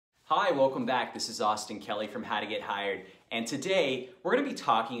Hi, welcome back. This is Austin Kelly from How to Get Hired. And today we're going to be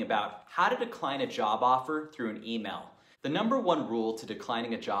talking about how to decline a job offer through an email. The number one rule to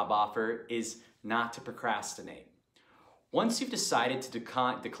declining a job offer is not to procrastinate. Once you've decided to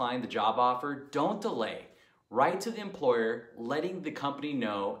decline the job offer, don't delay. Write to the employer, letting the company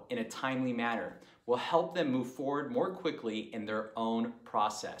know in a timely manner will help them move forward more quickly in their own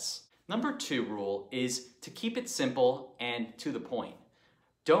process. Number two rule is to keep it simple and to the point.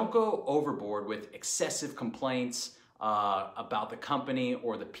 Don't go overboard with excessive complaints about the company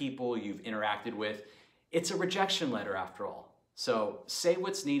or the people you've interacted with. It's a rejection letter after all. So say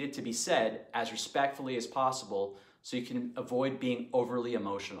what's needed to be said as respectfully as possible so you can avoid being overly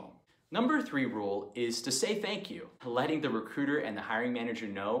emotional. Number three rule is to say thank you, letting the recruiter and the hiring manager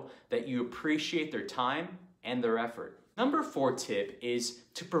know that you appreciate their time and their effort. Number four tip is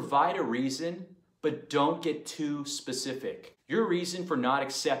to provide a reason, but don't get too specific. Your reason for not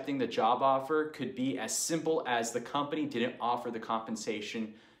accepting the job offer could be as simple as the company didn't offer the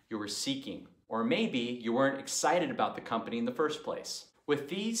compensation you were seeking, or maybe you weren't excited about the company in the first place. With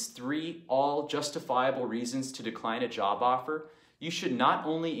these three all justifiable reasons to decline a job offer, you should not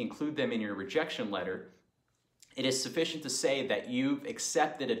only include them in your rejection letter, it is sufficient to say that you've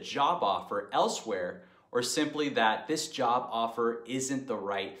accepted a job offer elsewhere or simply that this job offer isn't the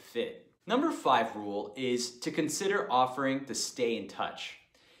right fit. Number five rule is to consider offering to stay in touch.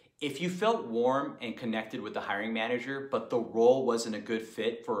 If you felt warm and connected with the hiring manager, but the role wasn't a good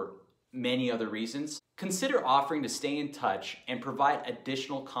fit for many other reasons, consider offering to stay in touch and provide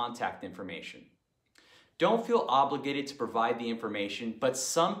additional contact information. Don't feel obligated to provide the information, but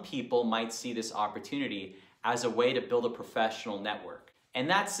some people might see this opportunity as a way to build a professional network. And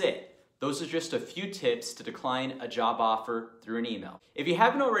that's it. Those are just a few tips to decline a job offer through an email. If you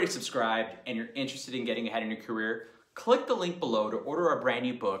haven't already subscribed and you're interested in getting ahead in your career, click the link below to order our brand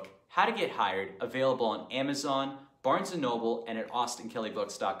new book, How to Get Hired, available on Amazon, Barnes & Noble, and at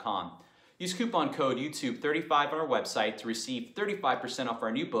austinkellybooks.com. Use coupon code YouTube35 on our website to receive 35% off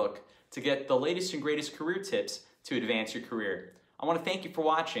our new book to get the latest and greatest career tips to advance your career. I want to thank you for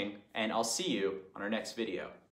watching, and I'll see you on our next video.